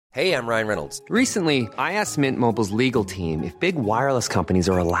Hey, I'm Ryan Reynolds. Recently, I asked Mint Mobile's legal team if big wireless companies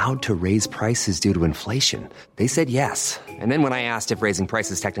are allowed to raise prices due to inflation. They said yes. And then when I asked if raising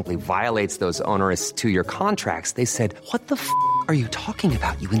prices technically violates those onerous two-year contracts, they said, "What the f*** are you talking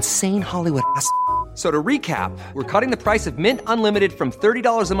about, you insane Hollywood ass?" So to recap, we're cutting the price of Mint Unlimited from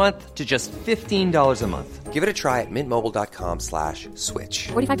 $30 a month to just $15 a month. Give it a try at mintmobile.com/switch.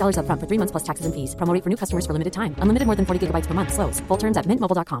 $45 up front for 3 months plus taxes and fees. Promo rate for new customers for limited time. Unlimited more than 40 gigabytes per month. Slows full terms at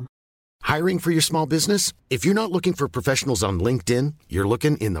mintmobile.com. Hiring for your small business? If you're not looking for professionals on LinkedIn, you're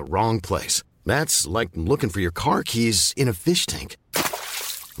looking in the wrong place. That's like looking for your car keys in a fish tank.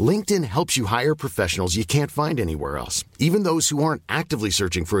 LinkedIn helps you hire professionals you can't find anywhere else, even those who aren't actively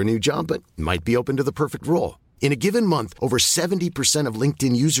searching for a new job but might be open to the perfect role. In a given month, over 70% of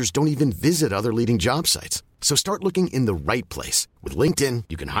LinkedIn users don't even visit other leading job sites. So start looking in the right place. With LinkedIn,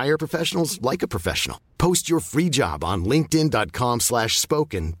 you can hire professionals like a professional. Post your free job on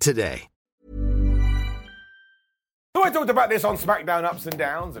linkedin.com/spoken today. So I talked about this on SmackDown Ups and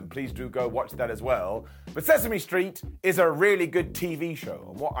Downs, and please do go watch that as well. But Sesame Street is a really good TV show,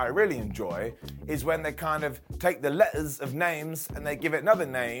 and what I really enjoy is when they kind of take the letters of names and they give it another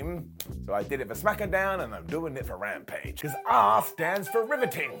name. So I did it for SmackDown, and I'm doing it for Rampage. Because R stands for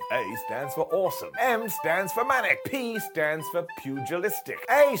riveting, A stands for awesome, M stands for manic, P stands for pugilistic,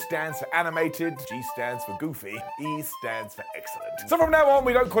 A stands for animated, G stands for goofy, E stands for excellent. So from now on,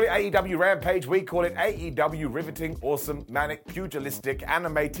 we don't call it AEW Rampage, we call it AEW Riveting, Awesome, Manic, Pugilistic,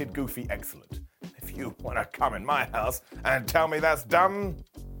 Animated, Goofy, Excellent. If you want to come in my house and tell me that's dumb,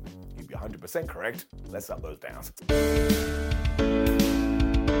 you'd be 100% correct. Let's up those downs.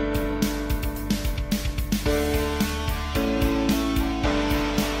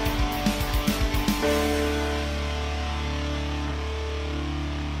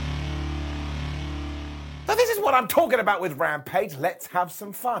 So this is what I'm talking about with Rampage. Let's have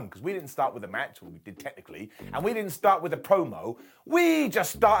some fun. Because we didn't start with a match, well, we did technically, and we didn't start with a promo. We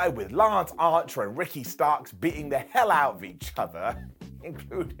just started with Lance Archer and Ricky Starks beating the hell out of each other,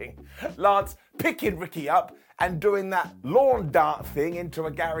 including Lance picking Ricky up and doing that lawn dart thing into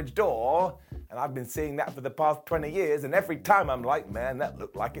a garage door. And I've been seeing that for the past 20 years, and every time I'm like, man, that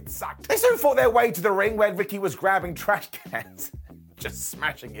looked like it sucked. They soon fought their way to the ring where Ricky was grabbing trash cans, just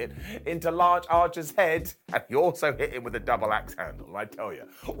smashing it into Lance Archer's head, and he also hit him with a double axe handle. And I tell you,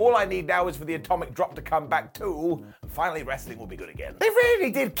 all I need now is for the atomic drop to come back too, and finally wrestling will be good again. They really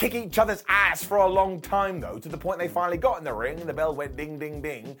did kick each other's ass for a long time though, to the point they finally got in the ring and the bell went ding ding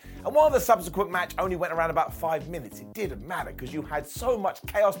ding. And while the subsequent match only went around about 5 minutes, it didn't matter because you had so much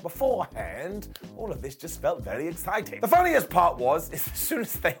chaos beforehand, all of this just felt very exciting. The funniest part was, as soon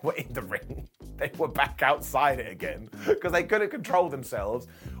as they were in the ring, they were back outside it again because they couldn't control themselves,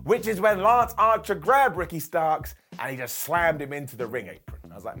 which is when Lance Archer grabbed Ricky Starks and he just slammed him into the ring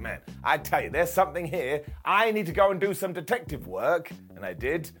apron. I was like, man, I tell you, there's something here. I need to go and do some detective work. And I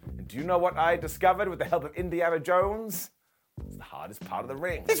did. And do you know what I discovered with the help of Indiana Jones? It's the hardest part of the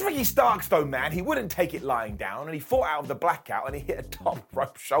ring. This Ricky Starks, though, man, he wouldn't take it lying down, and he fought out of the blackout, and he hit a top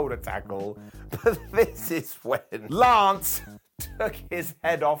rope shoulder tackle. But this is when Lance took his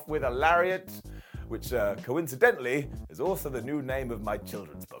head off with a lariat, which coincidentally is also the new name of my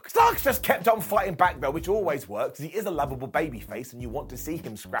children's book. Starks just kept on fighting back though, which always works. He is a lovable babyface and you want to see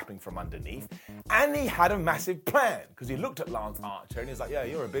him scrapping from underneath. And he had a massive plan, because he looked at Lance Archer and he was like, yeah,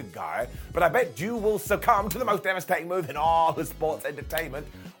 you're a big guy, but I bet you will succumb to the most devastating move in all of sports entertainment,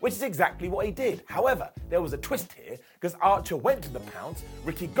 which is exactly what he did. However, there was a twist here, because Archer went to the pounce,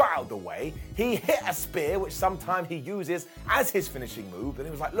 Ricky got out of the way, he hit a spear, which sometimes he uses as his finishing move, and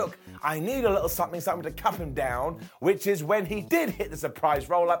he was like, look, I need a little something to cut him down, which is when he did hit the surprise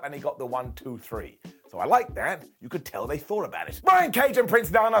roll-up and he got the 1, 2, 3. So I like that. You could tell they thought about it. Brian Cage and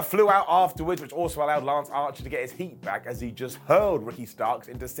Prince Nana flew out afterwards, which also allowed Lance Archer to get his heat back as he just hurled Ricky Starks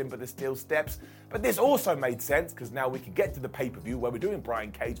into Simba the Steel steps. But this also made sense, because now we can get to the pay-per-view where we're doing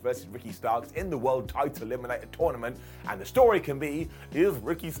Brian Cage versus Ricky Starks in the World Title Eliminator Tournament, and the story can be, is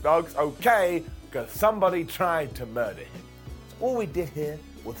Ricky Starks okay? Because somebody tried to murder him. So all we did here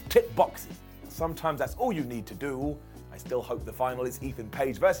was tick boxes. Sometimes that's all you need to do. I still hope the final is Ethan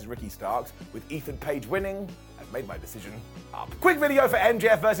Page versus Ricky Starks, with Ethan Page winning. I've made my decision up. Quick video for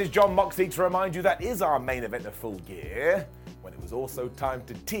MJF versus Jon Moxley to remind you that is our main event of Full Gear, when it was also time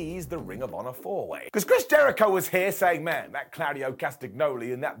to tease the Ring of Honor 4-way. Because Chris Jericho was here saying, man, that Claudio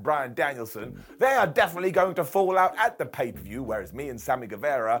Castagnoli and that Bryan Danielson, they are definitely going to fall out at the pay-per-view, whereas me and Sammy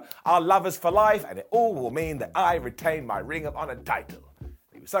Guevara are lovers for life, and it all will mean that I retain my Ring of Honor title.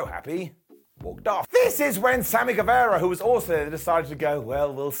 He was so happy, walked off. This is when Sammy Guevara, who was also there, decided to go,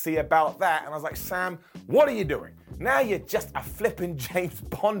 well, we'll see about that. And I was like, Sam, what are you doing? Now you're just a flippin' James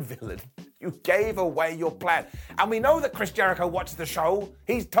Bond villain. You gave away your plan. And we know that Chris Jericho watches the show.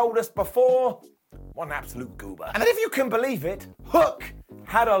 He's told us before. What an absolute goober. And then if you can believe it, Hook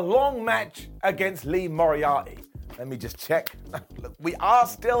had a long match against Lee Moriarty. Let me just check. Look, we are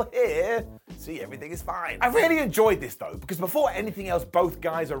still here. See, everything is fine. I really enjoyed this though, because before anything else, both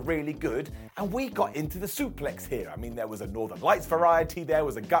guys are really good, and we got into the suplex here. I mean, there was a Northern Lights variety, there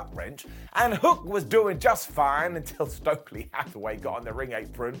was a gut wrench, and Hook was doing just fine until Stokely Hathaway got on the ring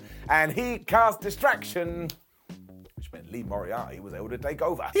apron, and he cast distraction, which meant Lee Moriarty was able to take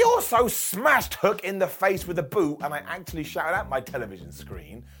over. He also smashed Hook in the face with a boot, and I actually shouted at my television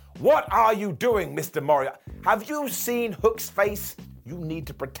screen, "What are you doing, Mr. Moriarty? Have you seen Hook's face? You need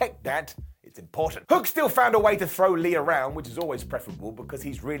to protect that. It's important." Hook still found a way to throw Lee around, which is always preferable because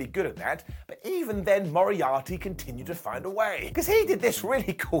he's really good at that. But even then, Moriarty continued to find a way. Because he did this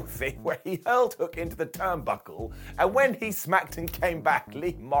really cool thing where he hurled Hook into the turnbuckle, and when he smacked and came back,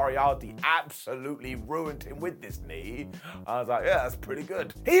 Lee Moriarty absolutely ruined him with this knee. I was like, yeah, that's pretty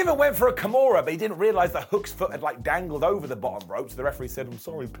good. He even went for a Kimura, but he didn't realize that Hook's foot had dangled over the bottom rope, so the referee said, "I'm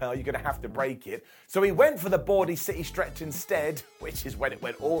sorry, pal, you're gonna have to break it." So he went for the Bordy City Stretch instead, which is when it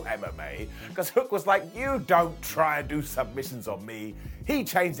went all MMA. Because Hook was like, "You don't try and do submissions on me." He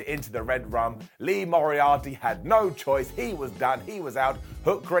changed it into the Red Rum. Lee Moriarty had no choice. He was done. He was out.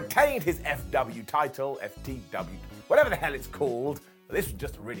 Hook retained his FW title, FTW, whatever the hell it's called. But this was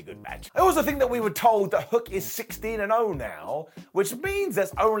just a really good match. I also think that we were told that Hook is 16-0 now, which means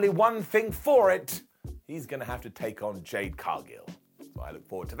there's only one thing for it. He's going to have to take on Jade Cargill. So I look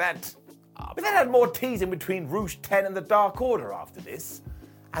forward to that. We then had more teasing between Rouge 10 and the Dark Order after this.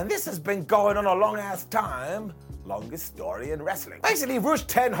 And this has been going on a long-ass time. Longest story in wrestling. Basically, Rouge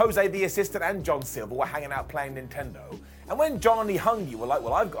 10, Jose the Assistant, and John Silver were hanging out playing Nintendo. And when John and Lee Hungy were like,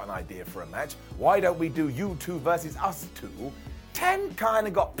 "Well, I've got an idea for a match. Why don't we do you two versus us two?" 10 kind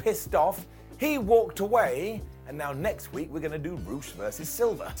of got pissed off. He walked away. And now next week, we're going to do Rouge versus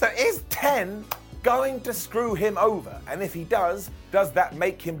Silver. So is 10 going to screw him over? And if he does that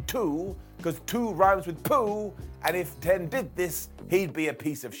make him 2? Because 2 rhymes with poo, and if 10 did this, he'd be a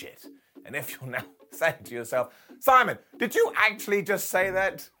piece of shit. And if you're now saying to yourself, "Simon, did you actually just say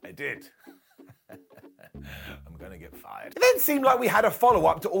that?" I did. I'm gonna get fired. It then seemed like we had a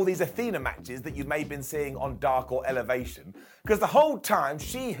follow-up to all these Athena matches that you may have been seeing on Dark or Elevation, because the whole time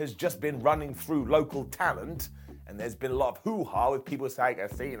she has just been running through local talent, and there's been a lot of hoo-ha with people saying,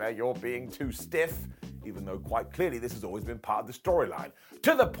 "Athena, you're being too stiff," even though quite clearly this has always been part of the storyline.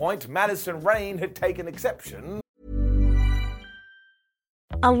 To the point, Madison Rayne had taken exception.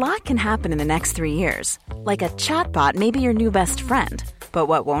 A lot can happen in the next 3 years. Like a chatbot may be your new best friend. But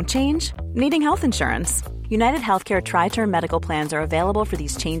what won't change? Needing health insurance. United Healthcare Tri-Term Medical Plans are available for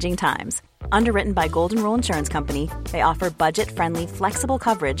these changing times. Underwritten by Golden Rule Insurance Company, they offer budget-friendly, flexible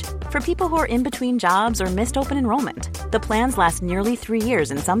coverage for people who are in between jobs or missed open enrollment. The plans last nearly 3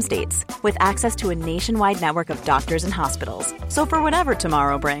 years in some states, with access to a nationwide network of doctors and hospitals. So for whatever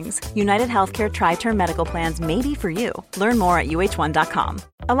tomorrow brings, United Healthcare Tri-Term Medical Plans may be for you. Learn more at uh1.com.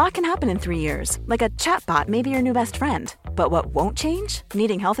 A lot can happen in 3 years, like a chatbot may be your new best friend. But what won't change?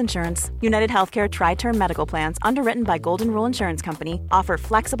 Needing health insurance. United Healthcare Tri-Term Medical Plans, underwritten by Golden Rule Insurance Company, offer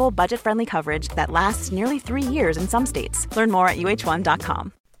flexible, budget-friendly coverage that lasts nearly 3 years in some states. Learn more at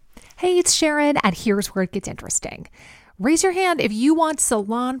uh1.com. Hey, it's Sharon, and here's where it gets interesting. Raise your hand if you want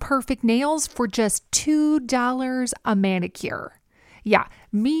salon perfect nails for just $2 a manicure. Yeah,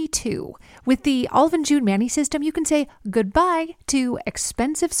 me too. With the Olive & June Mani system, you can say goodbye to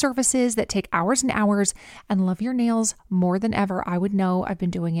expensive services that take hours and hours and love your nails more than ever. I would know. I've been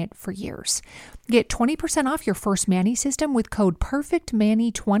doing it for years. Get 20% off your first Mani system with code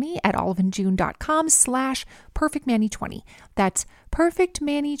PERFECTMANI20 at oliveandjune.com/PERFECTMANI20. That's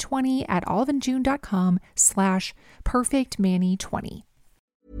PERFECTMANI20 at oliveandjune.com/PERFECTMANI20.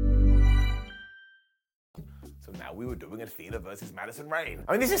 Now we were doing Athena versus Madison Rayne.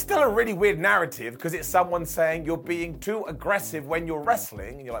 I mean, this is still a really weird narrative because it's someone saying you're being too aggressive when you're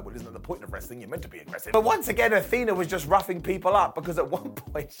wrestling. And you're like, well, isn't that the point of wrestling? You're meant to be aggressive. But once again, Athena was just roughing people up because at one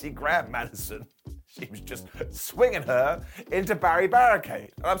point she grabbed Madison. She was just swinging her into Barry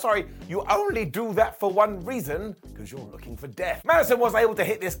Barricade. And I'm sorry, you only do that for one reason, because you're looking for death. Madison was able to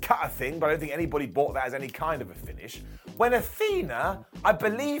hit this cutter thing, but I don't think anybody bought that as any kind of a finish. When Athena, I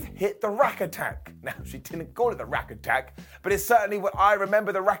believe, hit the rack attack. Now, she didn't call it the rack attack, but it's certainly what I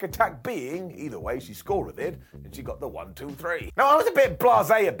remember the rack attack being. Either way, she scored with it, and she got the 1, 2, 3. Now, I was a bit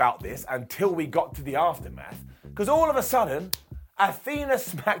blasé about this until we got to the aftermath, because all of a sudden, Athena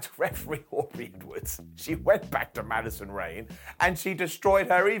smacked referee Aubrey Edwards. She went back to Madison Rayne and she destroyed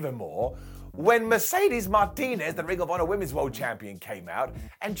her even more. when Mercedes Martinez, the Ring of Honor Women's World Champion, came out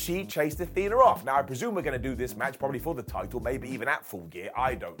and she chased Athena off. Now, I presume we're going to do this match probably for the title, maybe even at Full Gear,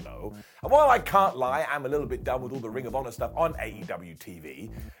 I don't know. And while I can't lie, I'm a little bit done with all the Ring of Honor stuff on AEW TV.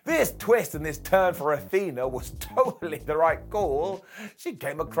 This twist and this turn for Athena was totally the right call. She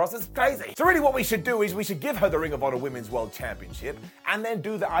came across as crazy. So really what we should do is we should give her the Ring of Honor Women's World Championship and then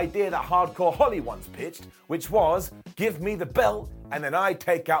do the idea that Hardcore Holly once pitched, which was, give me the belt and then I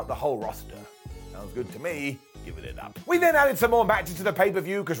take out the whole roster. Sounds good to me. Giving it up. We then added some more matches to the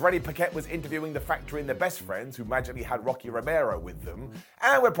pay-per-view because Renee Paquette was interviewing the Factory and the Best Friends, who magically had Rocky Romero with them.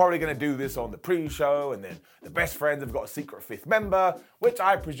 And we're probably going to do this on the pre-show, and then the Best Friends have got a secret fifth member, which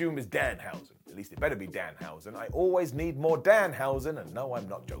I presume is Danhausen. At least it better be Danhausen. I always need more Danhausen, and no, I'm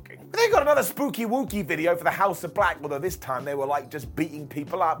not joking. But they got another spooky wookie video for the House of Black, although this time they were like just beating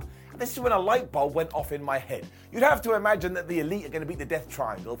people up. This is when a light bulb went off in my head. You'd have to imagine that the Elite are going to beat the Death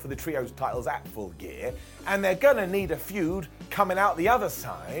Triangle for the Trios titles at Full Gear, and they're going to need a feud coming out the other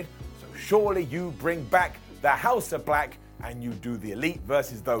side, so surely you bring back the House of Black and you do the Elite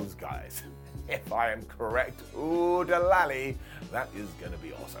versus those guys. If I am correct, ooh dalali, that is going to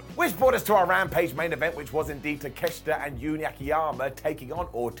be awesome. Which brought us to our Rampage main event, which was indeed Takeshita and Yun Akiyama taking on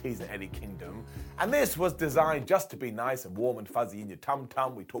Ortiz and Eddie Kingdom. And this was designed just to be nice and warm and fuzzy in your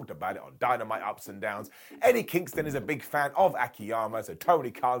tum-tum. We talked about it on Dynamite Ups and Downs. Eddie Kingston is a big fan of Akiyama, so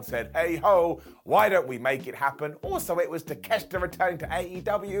Tony Khan said, hey ho, why don't we make it happen? Also, it was Takeshita returning to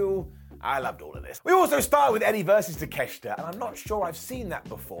AEW. I loved all of this. We also started with Eddie versus Takeshita, and I'm not sure I've seen that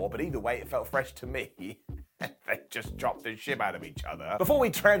before, but either way, it felt fresh to me. They just chopped the shit out of each other. Before we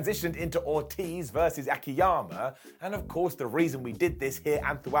transitioned into Ortiz versus Akiyama, and of course the reason we did this here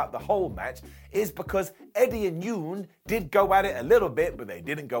and throughout the whole match is because Eddie and Yun did go at it a little bit, but they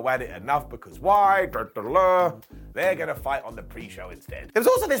didn't go at it enough because why? They're gonna fight on the pre-show instead. There was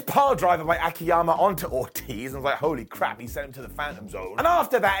also this pile driver by Akiyama onto Ortiz, and I was like, holy crap, he sent him to the Phantom Zone. And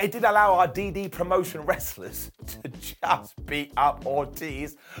after that, it did allow our DD promotion wrestlers to just beat up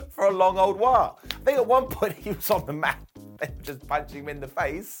Ortiz for a long old while. I think at one point he was on the mat, they were just punching him in the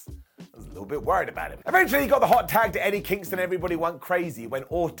face. I was a little bit worried about him. Eventually he got the hot tag to Eddie Kingston. Everybody went crazy when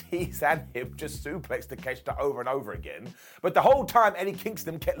Ortiz and him just suplexed Takeshita over and over again. But the whole time Eddie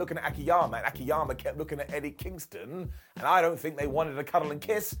Kingston kept looking at Akiyama and Akiyama kept looking at Eddie Kingston. And I don't think they wanted to cuddle and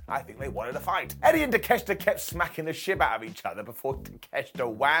kiss. I think they wanted to fight. Eddie and Takeshita kept smacking the shit out of each other before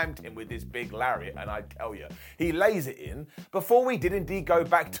Takeshita whammed him with this big lariat. And I tell you, he lays it in before we did indeed go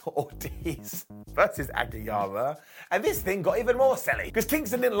back to Ortiz versus Akiyama. And this thing got even more silly because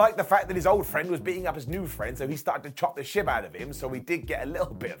Kingston didn't like the fact that his old friend was beating up his new friend, so he started to chop the shit out of him, so we did get a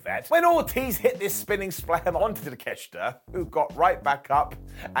little bit of that. When Ortiz hit this spinning slam onto Takeshita, who got right back up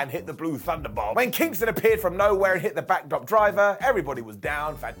and hit the blue thunderbomb. When Kingston appeared from nowhere and hit the backdrop driver, everybody was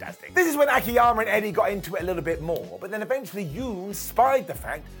down, fantastic. This is when Akiyama and Eddie got into it a little bit more, but then eventually Yun spied the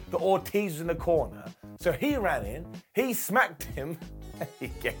fact that Ortiz was in the corner, so he ran in, he smacked him,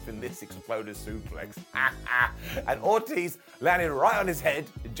 he gave him this exploder suplex. And Ortiz landed right on his head.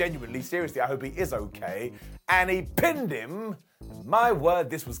 Genuinely, seriously, I hope he is okay. And he pinned him. My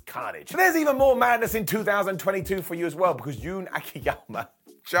word, this was carnage. But there's even more madness in 2022 for you as well, because Yun Akiyama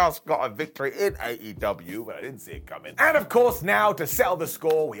just got a victory in AEW, but I didn't see it coming. And of course, now to settle the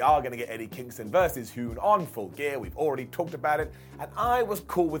score, we are going to get Eddie Kingston versus Yun on Full Gear. We've already talked about it, and I was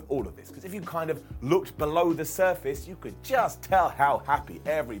cool with all of this, because if you kind of looked below the surface, you could just tell how happy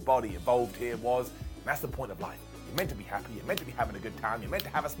everybody involved here was. And that's the point of life. You're meant to be happy, you're meant to be having a good time, you're meant to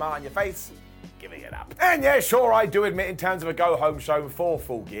have a smile on your face. Giving it up. And yeah, sure, I do admit in terms of a go-home show for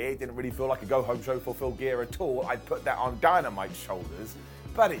Full Gear, it didn't really feel like a go-home show for Full Gear at all. I'd put that on Dynamite's shoulders.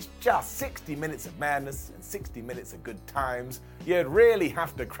 But it's just 60 minutes of madness and 60 minutes of good times. You'd really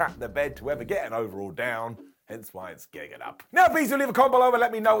have to crap the bed to ever get an overall down. Hence why it's getting it up. Now please do leave a comment below and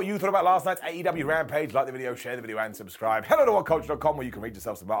let me know what you thought about last night's AEW Rampage. Like the video, share the video and subscribe. Hello to whatculture.com where you can read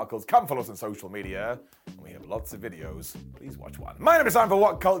yourself some articles. Come follow us on social media. And we have lots of videos. Please watch one. My name is Simon for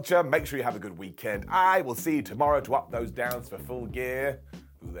What Culture. Make sure you have a good weekend. I will see you tomorrow to up those downs for Full Gear.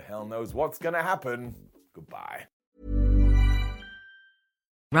 Who the hell knows what's going to happen? Goodbye.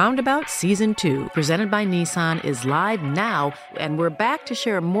 Roundabout Season 2, presented by Nissan, is live now, and we're back to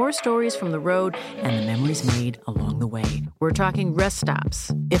share more stories from the road and the memories made along the way. We're talking rest stops.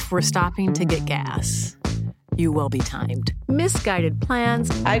 If we're stopping to get gas, you will be timed. Misguided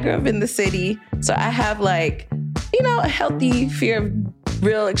plans. I grew up in the city, so I have a healthy fear of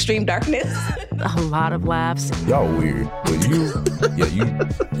real extreme darkness. A lot of laughs. Y'all weird, but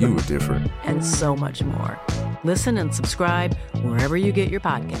you were different. And so much more. Listen and subscribe wherever you get your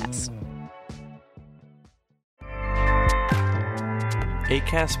podcasts.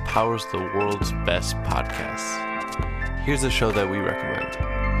 Acast powers the world's best podcasts. Here's a show that we recommend.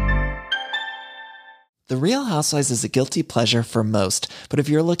 The Real Housewives is a guilty pleasure for most, but if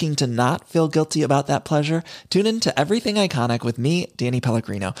you're looking to not feel guilty about that pleasure, tune in to Everything Iconic with me, Danny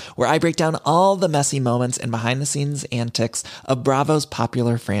Pellegrino, where I break down all the messy moments and behind-the-scenes antics of Bravo's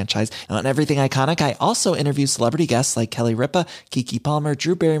popular franchise. And on Everything Iconic, I also interview celebrity guests like Kelly Ripa, Keke Palmer,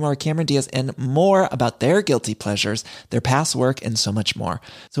 Drew Barrymore, Cameron Diaz, and more about their guilty pleasures, their past work, and so much more.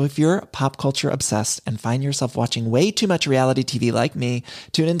 So if you're pop culture obsessed and find yourself watching way too much reality TV like me,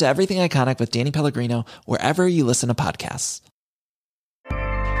 tune into Everything Iconic with Danny Pellegrino, wherever you listen to podcasts.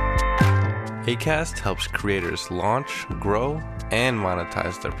 Acast helps creators launch, grow, and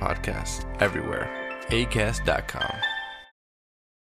monetize their podcasts everywhere. Acast.com.